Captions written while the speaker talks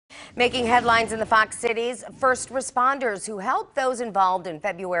Making headlines in the Fox cities, first responders who helped those involved in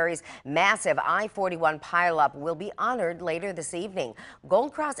February's massive I-41 pileup will be honored later this evening.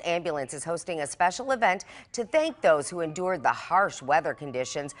 Gold Cross Ambulance is hosting a special event to thank those who endured the harsh weather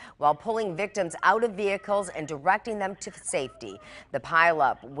conditions while pulling victims out of vehicles and directing them to safety. The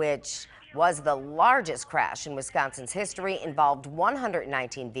pileup, which was the largest crash in Wisconsin's history, involved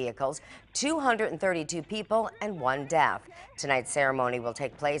 119 vehicles, 232 people, and 1 death. Tonight's ceremony will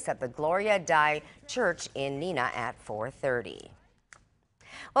take place at the Gloria Dei Church in Neenah at 4:30.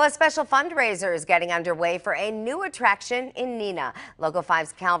 Well, a special fundraiser is getting underway for a new attraction in Neenah. Local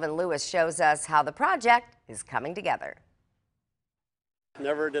 5's Calvin Lewis shows us how the project is coming together.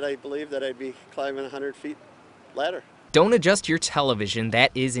 Never did I believe that I'd be climbing a 100-feet ladder. Don't adjust your television.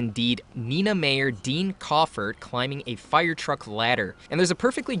 That is indeed Neenah Mayor Dean Coffert climbing a fire truck ladder. And there's a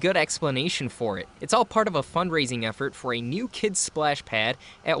perfectly good explanation for it. It's all part of a fundraising effort for a new kids splash pad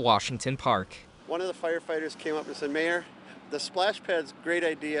at Washington Park. One of the firefighters came up and said, "Mayor, the splash pad's a great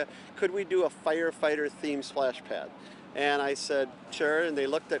idea. Could we do a firefighter-themed splash pad?" And I said, sure, and they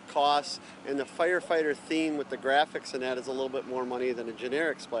looked at costs, and the firefighter theme with the graphics and that is a little bit more money than a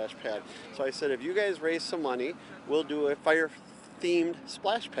generic splash pad. So I said, if you guys raise some money, we'll do a fire-themed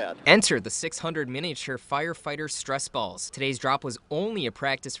splash pad. Enter the 600 miniature firefighter stress balls. Today's drop was only a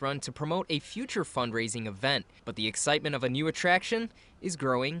practice run to promote a future fundraising event, but the excitement of a new attraction is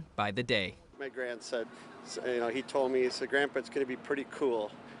growing by the day. My grandson, he told me, he said, "Grandpa, it's going to be pretty cool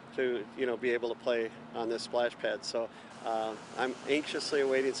to be able to play on this splash pad." So I'm anxiously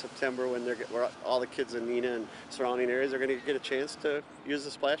awaiting September when where all the kids in Neenah and surrounding areas are going to get a chance to use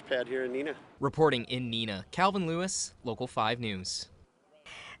the splash pad here in Neenah. Reporting in Neenah, Calvin Lewis, Local 5 News.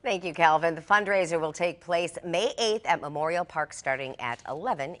 Thank you, Calvin. The fundraiser will take place May 8th at Memorial Park starting at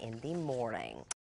 11 in the morning.